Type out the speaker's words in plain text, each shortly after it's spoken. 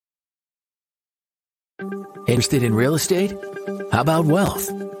Interested in real estate? How about wealth?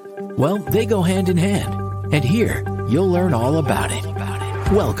 Well, they go hand in hand. And here, you'll learn all about it.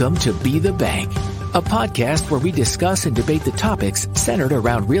 Welcome to Be the Bank, a podcast where we discuss and debate the topics centered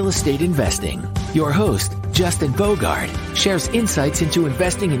around real estate investing. Your host, Justin Bogard, shares insights into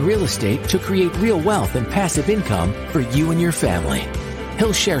investing in real estate to create real wealth and passive income for you and your family.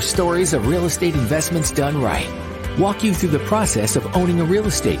 He'll share stories of real estate investments done right, walk you through the process of owning a real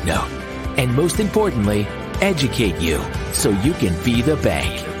estate note, and most importantly, educate you so you can be the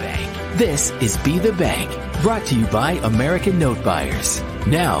bank. This is Be the Bank, brought to you by American Note Buyers.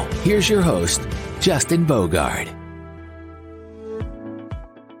 Now, here's your host, Justin Bogard.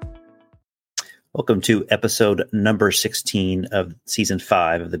 Welcome to episode number 16 of season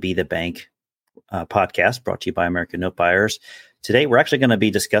 5 of the Be the Bank podcast, brought to you by American Note Buyers. Today, we're actually going to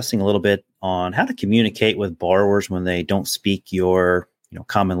be discussing a little bit on how to communicate with borrowers when they don't speak your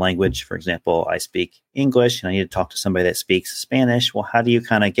common language. For example, I speak English and I need to talk to somebody that speaks Spanish. Well, how do you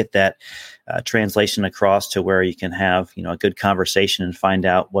kind of get that translation across to where you can have, a good conversation and find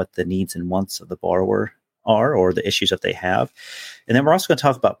out what the needs and wants of the borrower are or the issues that they have? And then we're also going to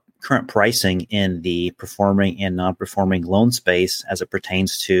talk about current pricing in the performing and non-performing loan space as it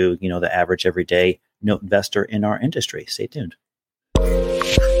pertains to, the average everyday note investor in our industry. Stay tuned.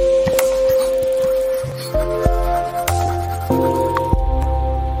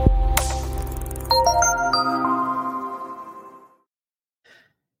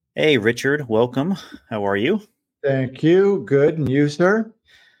 Hey, Richard, welcome. How are you? Thank you. Good. And you, sir?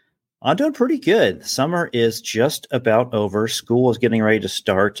 I'm doing pretty good. Summer is just about over. School is getting ready to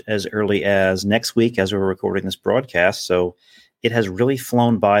start as early as next week as we're recording this broadcast. So it has really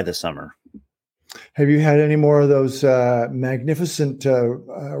flown by the summer. Have you had any more of those magnificent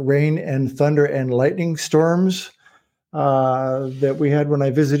rain and thunder and lightning storms that we had when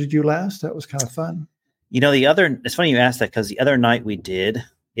I visited you last? That was kind of fun. It's funny you asked that because the other night we did.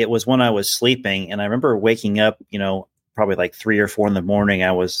 It was when I was sleeping, and I remember waking up, probably like 3 or 4 in the morning.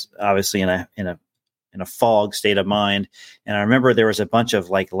 I was obviously in a fog state of mind, and I remember there was a bunch of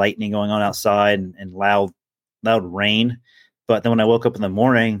like lightning going on outside and loud rain. But then when I woke up in the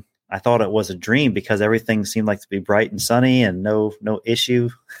morning, I thought it was a dream because everything seemed like to be bright and sunny and no issue,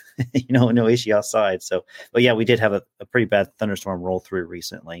 no issue outside. So, but yeah, we did have a pretty bad thunderstorm roll through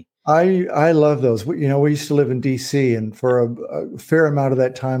recently. I love those. We used to live in DC, and for a fair amount of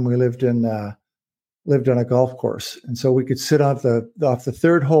that time, we lived on a golf course, and so we could sit off the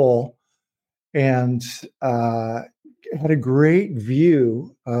third hole, and had a great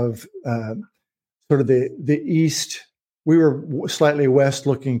view of sort of the east. We were slightly west,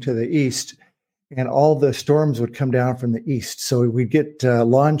 looking to the east, and all the storms would come down from the east. So we'd get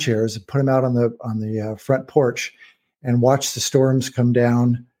lawn chairs and put them out on the front porch, and watch the storms come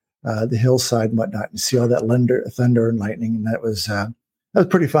down the hillside and whatnot, and see all that thunder and lightning. And that was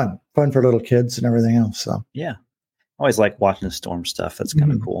pretty fun for little kids and everything else. So yeah, I always like watching the storm stuff. That's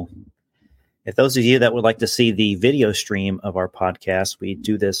kind of cool. If those of you that would like to see the video stream of our podcast,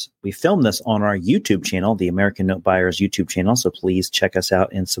 we film this on our YouTube channel, the American Note Buyers YouTube channel. So please check us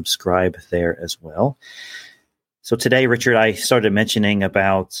out and subscribe there as well. So today, Richard, I started mentioning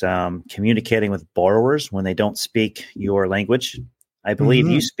about communicating with borrowers when they don't speak your language. I believe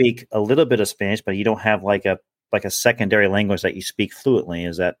you speak a little bit of Spanish, but you don't have like a secondary language that you speak fluently.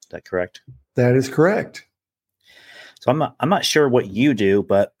 Is that correct? That is correct. So I'm not sure what you do,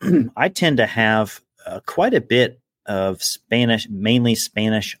 but I tend to have quite a bit of Spanish, mainly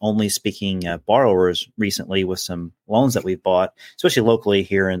Spanish only speaking borrowers recently with some loans that we've bought, especially locally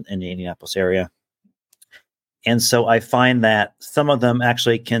here in the Indianapolis area. And so I find that some of them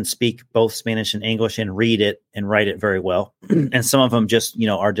actually can speak both Spanish and English and read it and write it very well. And some of them just,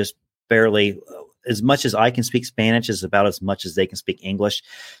 are just barely, as much as I can speak Spanish is about as much as they can speak English.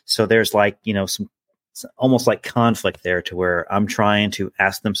 So there's like, some almost like conflict there to where I'm trying to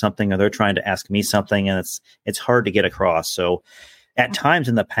ask them something or they're trying to ask me something, and it's hard to get across. So at times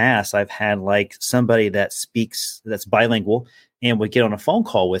in the past, I've had like somebody that's bilingual and would get on a phone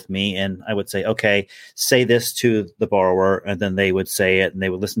call with me, and I would say, okay, say this to the borrower, and then they would say it, and they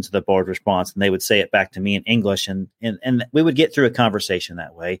would listen to the borrower's response, and they would say it back to me in English, and we would get through a conversation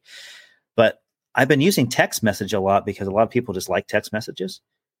that way. But I've been using text message a lot because a lot of people just like text messages.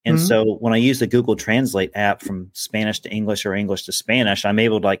 And so when I use the Google Translate app from Spanish to English or English to Spanish, I'm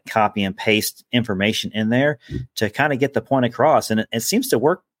able to like copy and paste information in there to kind of get the point across. And it seems to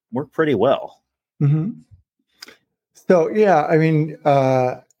work pretty well. Mm-hmm. So, yeah, I mean,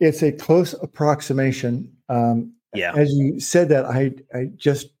 it's a close approximation. As you said that, I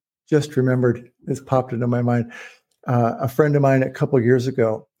just remembered, this popped into my mind. A friend of mine a couple of years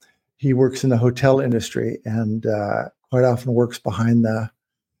ago, he works in the hotel industry and quite often works behind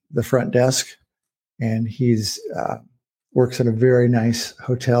the front desk. And he's works at a very nice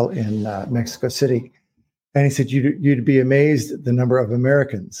hotel in Mexico City. And he said, you'd be amazed at the number of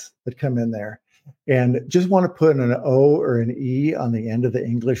Americans that come in there and just want to put an O or an E on the end of the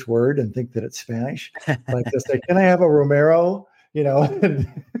English word and think that it's Spanish. Like this, like, can I have a Romero? You know,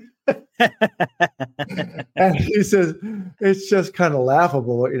 and he says, it's just kind of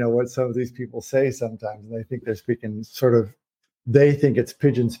laughable, you know, what some of these people say sometimes. They think they're speaking they think it's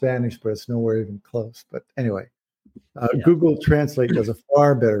pidgin Spanish, but it's nowhere even close. But anyway, Google Translate does a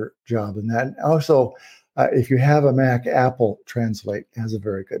far better job than that. And also, if you have a Mac, Apple Translate has a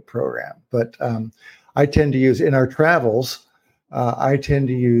very good program. But I tend to use, in our travels, I tend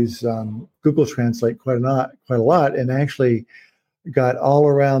to use Google Translate quite a lot, and actually got all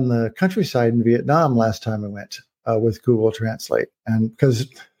around the countryside in Vietnam last time I went with Google Translate. And because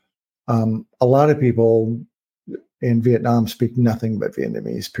a lot of people in Vietnam speak nothing but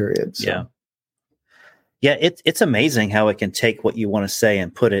Vietnamese, period. So. Yeah, it's amazing how it can take what you want to say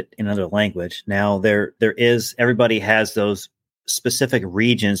and put it in another language. Now everybody has those specific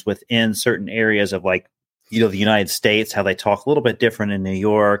regions within certain areas of, like, you know, the United States, how they talk a little bit different in New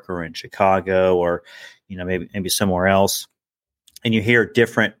York or in Chicago or, you know, maybe somewhere else. And you hear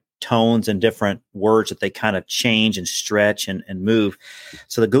different tones and different words that they kind of change and stretch and move.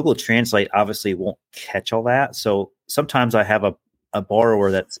 So the Google Translate obviously won't catch all that. So sometimes I have a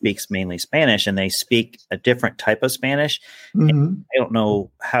borrower that speaks mainly Spanish and they speak a different type of Spanish. Mm-hmm. I don't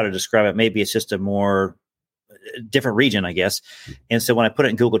know how to describe it. Maybe it's just a more different region, I guess. And so when I put it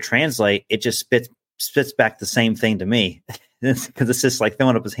in Google Translate, it just spits back the same thing to me, because it's just like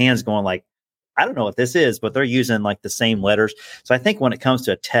throwing up his hands going like, I don't know what this is, but they're using like the same letters. So I think when it comes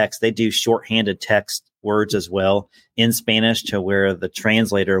to a text, they do shorthanded text words as well in Spanish, to where the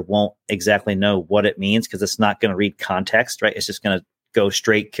translator won't exactly know what it means, because it's not going to read context, right? It's just going to go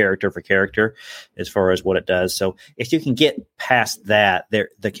straight character for character as far as what it does. So if you can get past that,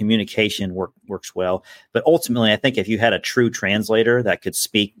 the communication works well. But ultimately, I think if you had a true translator that could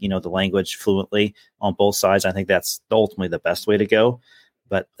speak, you know, the language fluently on both sides, I think that's ultimately the best way to go.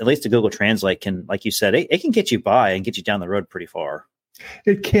 But at least the Google Translate can, like you said, it can get you by and get you down the road pretty far.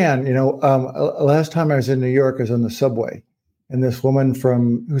 It can. You know, last time I was in New York, I was on the subway, and this woman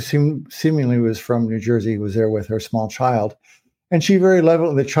who seemingly was from New Jersey was there with her small child. And she very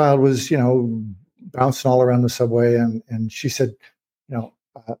level, the child was, you know, bouncing all around the subway. And she said, you know,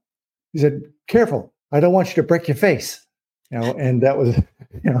 he said, careful, I don't want you to break your face. You know, and that was,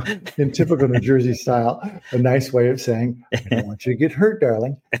 you know, in typical New Jersey style, a nice way of saying, I don't want you to get hurt,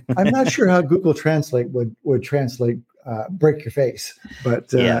 darling. I'm not sure how Google Translate would translate break your face.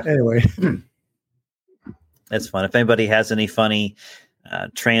 But anyway. That's fun. If anybody has any funny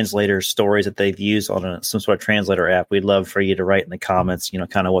translator stories that they've used on some sort of translator app, we'd love for you to write in the comments, you know,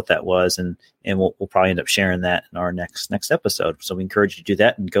 kind of what that was. And we'll probably end up sharing that in our next episode. So we encourage you to do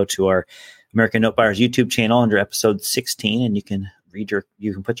that and go to our American Note Buyers YouTube channel under episode 16, and you can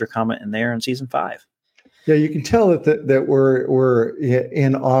put your comment in there in season 5. Yeah, you can tell that we're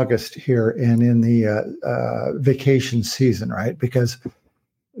in August here and in the vacation season, right? Because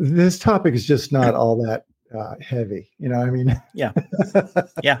this topic is just not all that heavy. You know, I mean, yeah,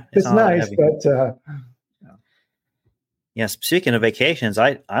 it's nice, but yeah. Speaking of vacations,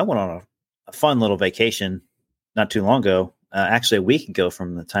 I went on a fun little vacation not too long ago. Actually, a week ago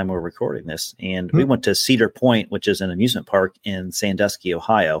from the time we're recording this, and we went to Cedar Point, which is an amusement park in Sandusky,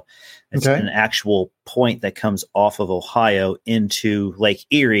 Ohio. It's an actual point that comes off of Ohio into Lake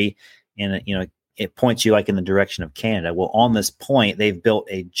Erie, and it points you like in the direction of Canada. Well, on this point, they've built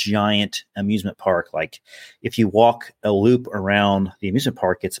a giant amusement park. Like if you walk a loop around the amusement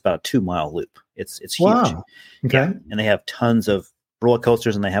park, it's about a 2-mile loop. It's huge. Wow. Okay. Yeah. And they have tons of roller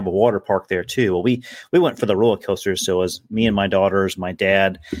coasters, and they have a water park there too. Well, we went for the roller coasters. So it was me and my daughters, my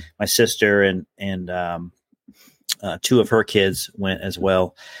dad, my sister, and 2 of her kids went as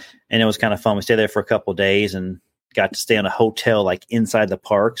well. And it was kind of fun. We stayed there for a couple of days and got to stay in a hotel like inside the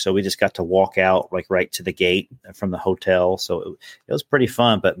park. So we just got to walk out like right to the gate from the hotel. So it was pretty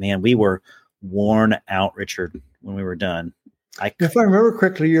fun, but man, we were worn out, Richard, when we were done. If I remember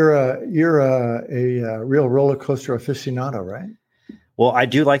correctly, you're a real roller coaster aficionado, right? Well, I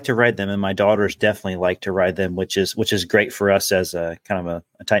do like to ride them, and my daughters definitely like to ride them, which is great for us as a kind of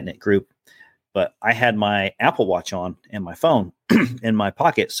a tight-knit group. But I had my Apple Watch on and my phone in my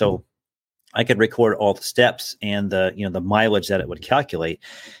pocket, so I could record all the steps and the mileage that it would calculate.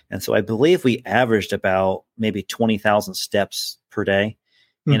 And so I believe we averaged about maybe 20,000 steps per day,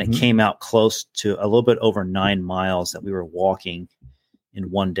 and it came out close to a little bit over 9 miles that we were walking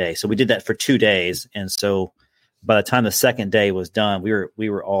in one day. So we did that for 2 days. And so by the time the second day was done, we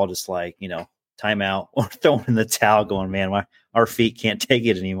were all just like, time out or throwing in the towel going, man, our feet can't take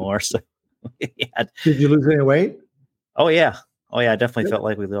it anymore. So Did you lose any weight? Oh yeah. I definitely felt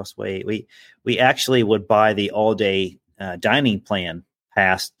like we lost weight. We actually would buy the all day dining plan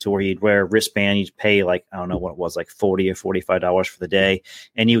pass to where you'd wear a wristband. You'd pay like, I don't know what it was, like $40 or $45 for the day.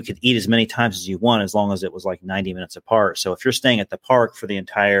 And you could eat as many times as you want, as long as it was like 90 minutes apart. So if you're staying at the park for the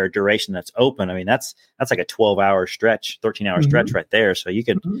entire duration that's open, I mean, that's like a 12-hour stretch, 13-hour stretch right there. So you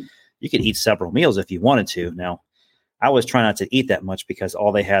could eat several meals if you wanted to. Now, I was trying not to eat that much because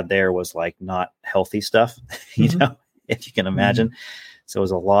all they had there was like not healthy stuff, if you can imagine. So it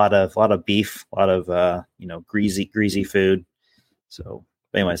was a lot of beef, a lot of, greasy food. So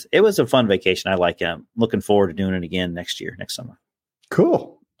anyways, it was a fun vacation. I like it. I'm looking forward to doing it again next summer.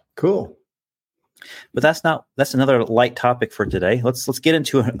 Cool. But that's another light topic for today. Let's get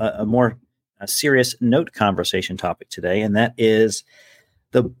into a more serious note conversation topic today. And that is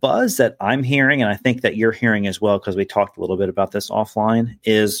the buzz that I'm hearing, and I think that you're hearing as well, because we talked a little bit about this offline,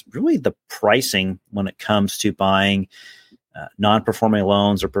 is really the pricing when it comes to buying non-performing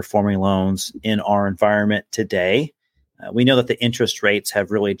loans or performing loans in our environment today. We know that the interest rates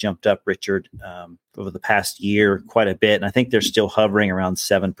have really jumped up, Richard, over the past year quite a bit. And I think they're still hovering around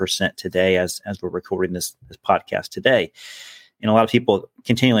 7% today as we're recording this podcast today. And a lot of people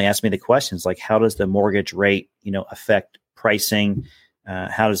continually ask me the questions like, how does the mortgage rate, affect pricing?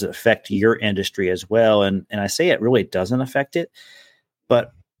 How does it affect your industry as well? And I say it really doesn't affect it.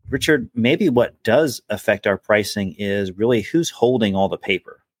 But Richard, maybe what does affect our pricing is really who's holding all the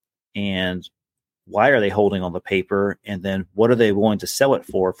paper, and why are they holding all the paper? And then what are they willing to sell it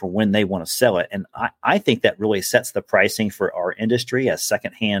for when they want to sell it? And I think that really sets the pricing for our industry as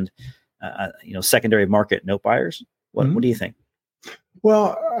secondhand, secondary market note buyers. What do you think?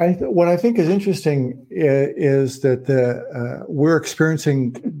 Well, what I think is interesting is that we're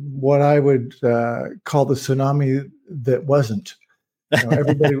experiencing what I would call the tsunami that wasn't.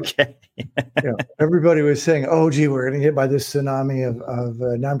 Everybody, okay. Everybody was saying, "Oh, gee, we're going to get by this tsunami of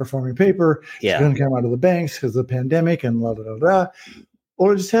non-performing paper. Yeah. It's going to come out of the banks because of the pandemic and blah, blah, blah, blah."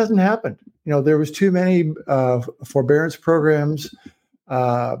 Well, it just hasn't happened. There was too many forbearance programs.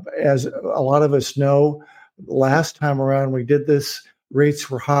 As a lot of us know, last time around we did this, rates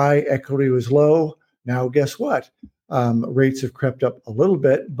were high, equity was low. Now, guess what? Rates have crept up a little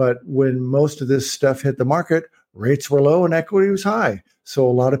bit, but when most of this stuff hit the market, rates were low and equity was high. So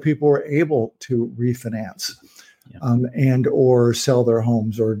a lot of people were able to refinance and or sell their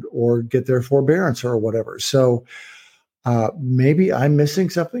homes or get their forbearance or whatever. So maybe I'm missing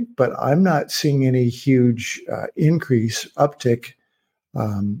something, but I'm not seeing any huge uptick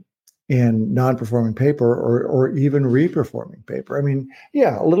in non-performing paper or even reperforming paper. I mean,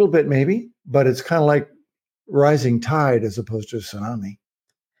 yeah, a little bit maybe, but it's kind of like rising tide as opposed to a tsunami.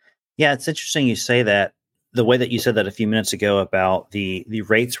 Yeah, it's interesting you say that. The way that you said that a few minutes ago about the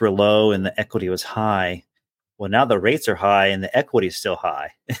rates were low and the equity was high. Well, now the rates are high and the equity is still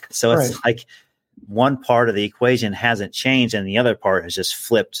high. So it's like one part of the equation hasn't changed and the other part has just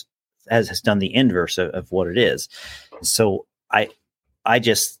flipped, has done the inverse of what it is. So I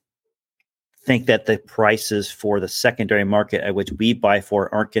just think that the prices for the secondary market at which we buy for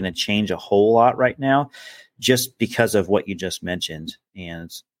aren't going to change a whole lot right now, just because of what you just mentioned.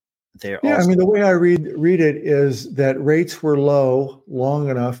 And the way I read it is that rates were low long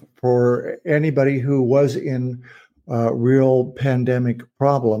enough for anybody who was in real pandemic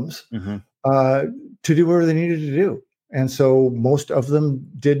problems to do whatever they needed to do. And so most of them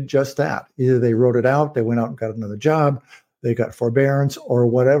did just that. Either they wrote it out, they went out and got another job, they got forbearance or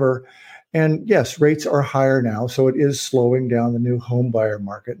whatever. And yes, rates are higher now, so it is slowing down the new home buyer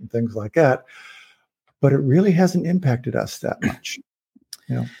market and things like that. But it really hasn't impacted us that much.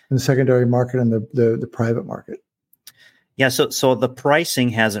 In the secondary market and the private market. Yeah. So the pricing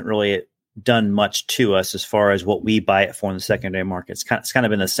hasn't really done much to us as far as what we buy it for in the secondary market. It's kind of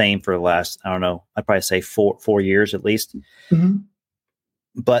been the same for the last, I don't know, I'd probably say four years at least. Mm-hmm.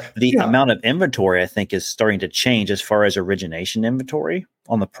 But the amount of inventory, I think, is starting to change as far as origination inventory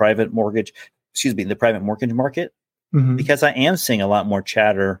on the private mortgage market, because I am seeing a lot more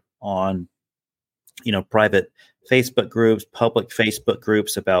chatter on, private Facebook groups, public Facebook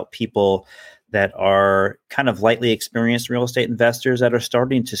groups about people that are kind of lightly experienced real estate investors that are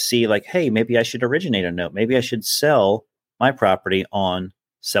starting to see like, hey, maybe I should originate a note. Maybe I should sell my property on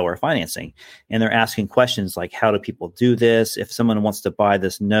seller financing. And they're asking questions like, how do people do this? If someone wants to buy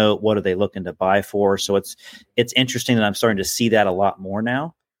this note, what are they looking to buy for? So it's interesting that I'm starting to see that a lot more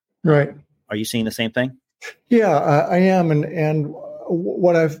now. Right. Are you seeing the same thing? Yeah, I am. And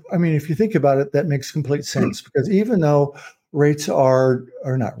if you think about it, that makes complete sense because even though prices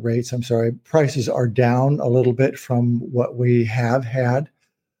are down a little bit from what we have had,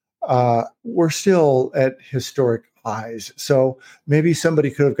 we're still at historic highs. So maybe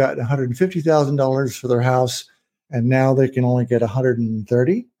somebody could have gotten $150,000 for their house, and now they can only get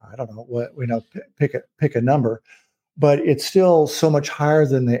 130. I don't know pick a number, but it's still so much higher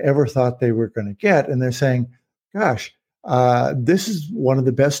than they ever thought they were going to get. And they're saying, gosh, this is one of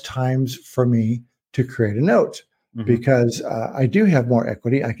the best times for me to create a note because I do have more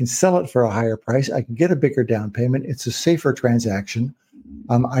equity. I can sell it for a higher price. I can get a bigger down payment. It's a safer transaction.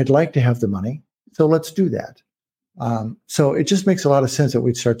 I'd like to have the money. So let's do that. So it just makes a lot of sense that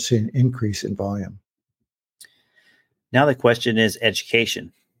we'd start seeing an increase in volume. Now the question is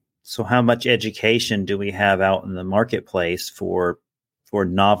education. So how much education do we have out in the marketplace for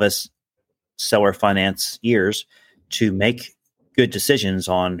novice seller finance ears to make good decisions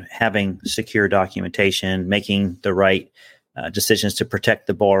on having secure documentation, making the right decisions to protect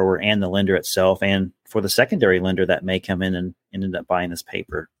the borrower and the lender itself, and for the secondary lender that may come in and end up buying this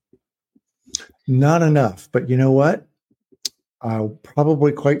paper? Not enough. But you know what?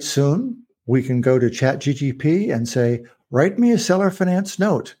 Probably quite soon, we can go to ChatGPT and say, write me a seller finance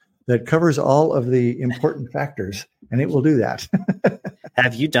note that covers all of the important factors, and it will do that.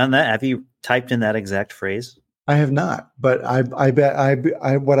 Have you done that? Have you typed in that exact phrase? I have not, but I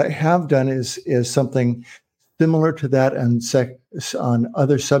bet what I have done is something similar to that on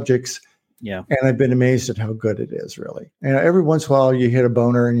other subjects. Yeah. And I've been amazed at how good it is, really. And every once in a while you hit a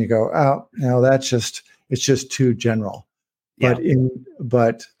boner and you go, oh, no, it's just too general. Yeah.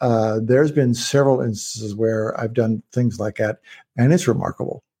 But there's been several instances where I've done things like that, and it's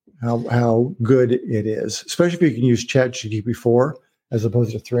remarkable how good it is, especially if you can use ChatGPT 4 as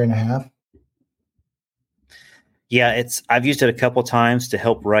opposed to 3.5. Yeah, I've used it a couple times to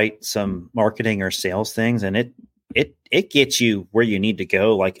help write some marketing or sales things, and it gets you where you need to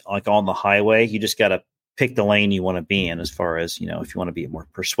go, like on the highway. You just got to pick the lane you want to be in, as far as, if you want to be more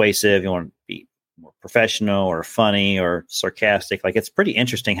persuasive, you want to be more professional or funny or sarcastic. Like, it's pretty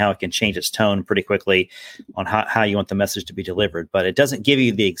interesting how it can change its tone pretty quickly on how you want the message to be delivered. But it doesn't give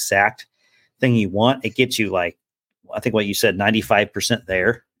you the exact thing you want. It gets you, like, I think what you said, 95%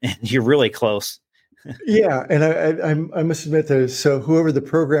 there, and you're really close. Yeah. And I must admit that, so whoever the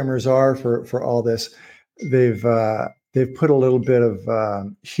programmers are for all this, they've put a little bit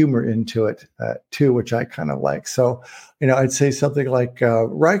of humor into it too, which I kind of like. So, I'd say something like,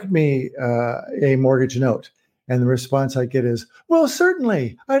 write me a mortgage note. And the response I get is, well,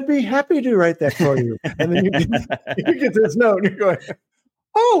 certainly, I'd be happy to write that for you. And then you get this note and you're going,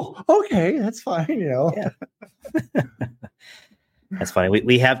 oh, okay, that's fine. Yeah. That's funny.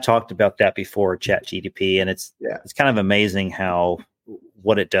 We have talked about that before, ChatGPT, and it's kind of amazing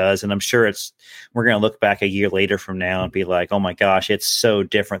what it does. And I'm sure we're going to look back a year later from now and be like, oh my gosh, it's so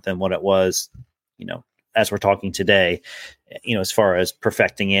different than what it was, as we're talking today, as far as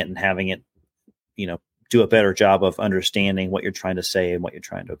perfecting it and having it, do a better job of understanding what you're trying to say and what you're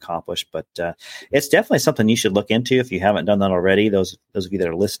trying to accomplish. But it's definitely something you should look into if you haven't done that already. Those of you that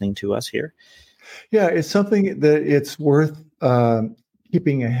are listening to us here. Yeah, it's something that it's worth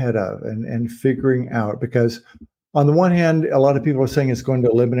keeping ahead of and figuring out, because on the one hand, a lot of people are saying it's going to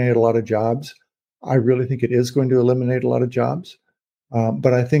eliminate a lot of jobs. I really think it is going to eliminate a lot of jobs.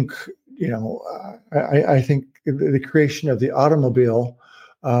 But I think, I think the creation of the automobile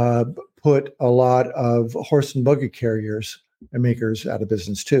put a lot of horse and buggy carriers and makers out of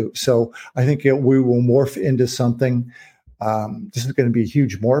business too. So I think we will morph into something. This is going to be a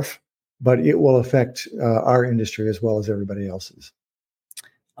huge morph, but it will affect our industry as well as everybody else's.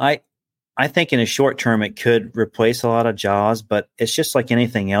 I think in a short term, it could replace a lot of jobs, but it's just like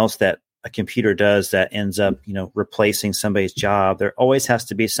anything else that a computer does that ends up, replacing somebody's job. There always has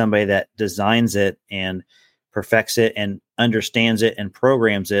to be somebody that designs it and perfects it and understands it and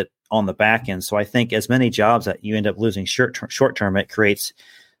programs it on the back end. So I think as many jobs that you end up losing short term, it creates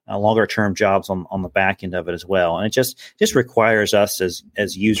longer term jobs on the back end of it as well. And it just requires us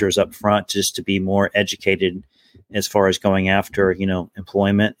as users up front just to be more educated as far as going after,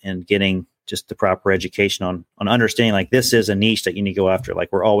 employment and getting just the proper education on understanding, like, this is a niche that you need to go after. Like,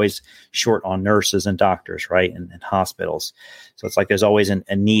 we're always short on nurses and doctors, right? And hospitals. So it's like, there's always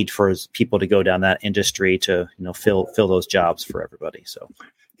a need for people to go down that industry to, fill those jobs for everybody. So.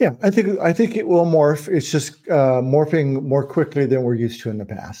 Yeah, I think it will morph. It's just morphing more quickly than we're used to in the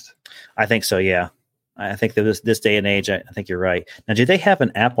past. I think so. Yeah. I think that this day and age, I think you're right. Now, do they have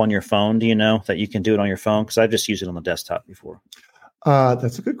an app on your phone? Do you know that you can do it on your phone? Because I've just used it on the desktop before.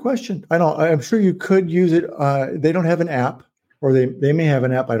 That's a good question. I'm sure you could use it. They don't have an app. or they may have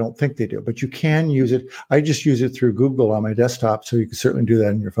an app. I don't think they do, but you can use it. I just use it through Google on my desktop, so you can certainly do that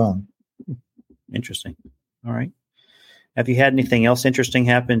on your phone. Interesting. All right. Have you had anything else interesting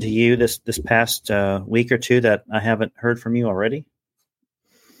happen to you this past week or two that I haven't heard from you already?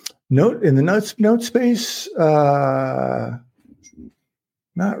 Note in the note space,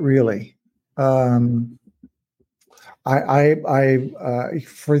 not really. I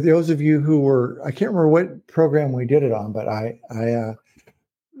for those of you who were, I can't remember what program we did it on, but I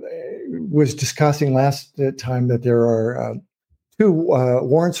was discussing last time that there are 2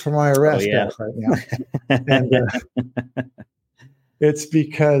 warrants from IRS right now, and it's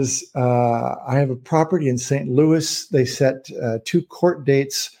because I have a property in St. Louis. They set 2 court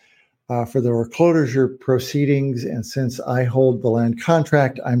dates for the foreclosure proceedings, and since I hold the land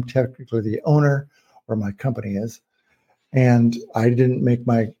contract, I'm technically the owner, or my company is. And I didn't make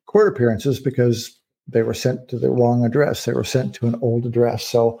my court appearances because they were sent to the wrong address. They were sent to an old address.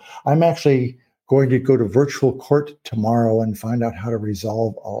 So I'm actually going to go to virtual court tomorrow and find out how to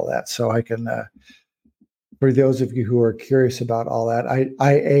resolve all of that. So I can, for those of you who are curious about all that, I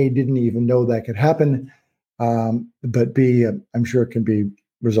A, didn't even know that could happen. But B, I'm sure it can be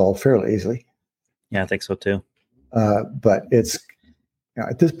resolved fairly easily. Yeah, I think so too. But it's,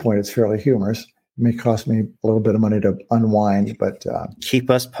 at this point, it's fairly humorous. It may cost me a little bit of money to unwind, but keep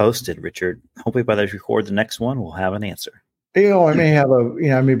us posted, Richard. Hopefully, by the time we record the next one, we'll have an answer. I may have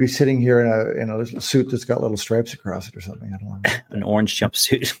I may be sitting here in a little suit that's got little stripes across it or something. I don't know. An orange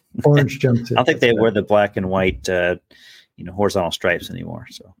jumpsuit. Orange jumpsuit. I don't think they wear the black and white, horizontal stripes anymore.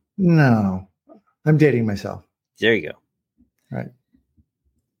 So no, I'm dating myself. There you go. Right.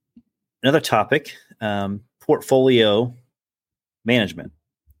 Another topic: portfolio management.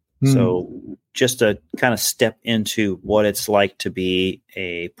 So just to kind of step into what it's like to be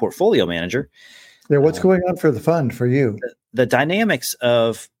a portfolio manager. Yeah, what's going on for the fund for you? The dynamics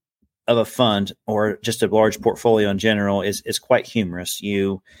of a fund or just a large portfolio in general is quite humorous.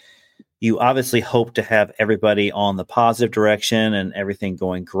 You obviously hope to have everybody on the positive direction and everything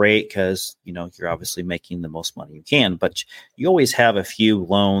going great because, you're obviously making the most money you can. But you always have a few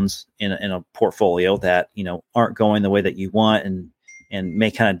loans in a portfolio that, aren't going the way that you want and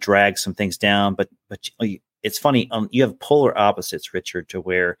may kind of drag some things down. But it's funny. You have polar opposites, Richard, to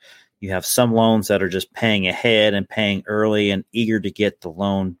where you have some loans that are just paying ahead and paying early and eager to get the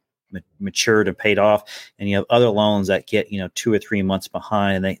loan matured and paid off. And you have other loans that get, 2 or 3 months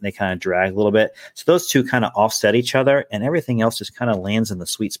behind and they kind of drag a little bit. So those two kind of offset each other and everything else just kind of lands in the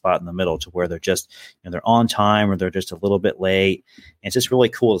sweet spot in the middle to where they're just, they're on time or they're just a little bit late. And it's just really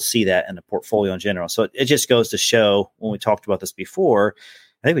cool to see that in the portfolio in general. So it just goes to show when we talked about this before,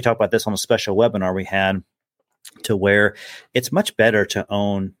 I think we talked about this on a special webinar we had to where it's much better to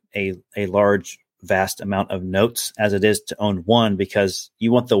own a large, vast amount of notes as it is to own one, because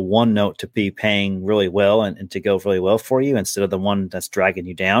you want the one note to be paying really well and to go really well for you instead of the one that's dragging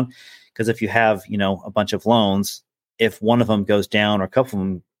you down. Because if you have, a bunch of loans, if one of them goes down or a couple of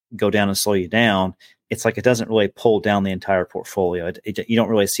them go down and slow you down, it's like it doesn't really pull down the entire portfolio. You don't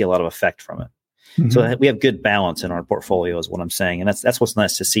really see a lot of effect from it. Mm-hmm. So we have good balance in our portfolio is what I'm saying. And that's what's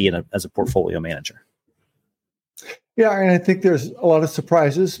nice to see as a portfolio manager. Yeah, and I think there's a lot of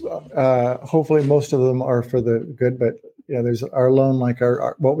surprises. Hopefully, most of them are for the good. But there's our loan, like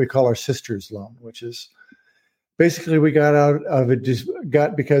our what we call our sister's loan, which is basically we got out of it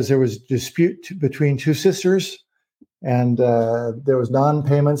because there was dispute between 2 sisters, and there was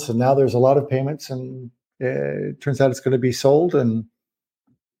non-payments, and now there's a lot of payments, and it turns out it's going to be sold, and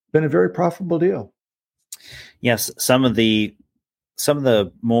been a very profitable deal. Yes, some of the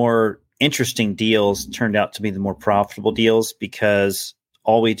more interesting deals turned out to be the more profitable deals because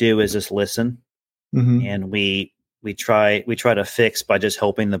all we do is just listen, and we try to fix by just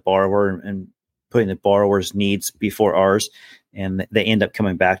helping the borrower and putting the borrower's needs before ours, and they end up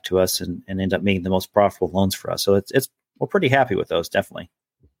coming back to us and end up making the most profitable loans for us. So we're pretty happy with those, definitely.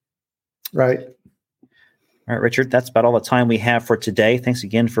 Right. All right, Richard, that's about all the time we have for today. Thanks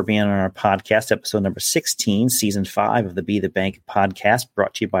again for being on our podcast, episode number 16, season 5 of the Be the Bank podcast,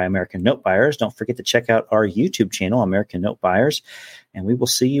 brought to you by American Note Buyers. Don't forget to check out our YouTube channel, American Note Buyers, and we will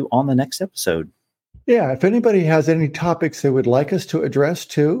see you on the next episode. Yeah, if anybody has any topics they would like us to address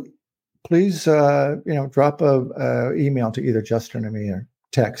too, please, drop a email to either Justin or me or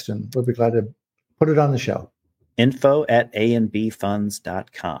text, and we'll be glad to put it on the show.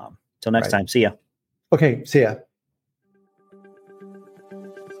 info@andbfunds.com. Till next time, see ya. Okay, see ya.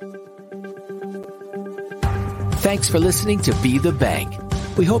 Thanks for listening to Be the Bank.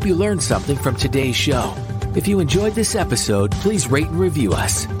 We hope you learned something from today's show. If you enjoyed this episode, please rate and review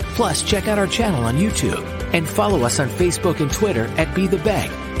us. Plus, check out our channel on YouTube. And follow us on Facebook and Twitter at Be The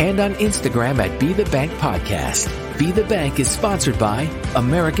Bank and on Instagram at Be The Bank Podcast. Be The Bank is sponsored by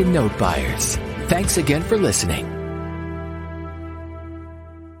American Note Buyers. Thanks again for listening.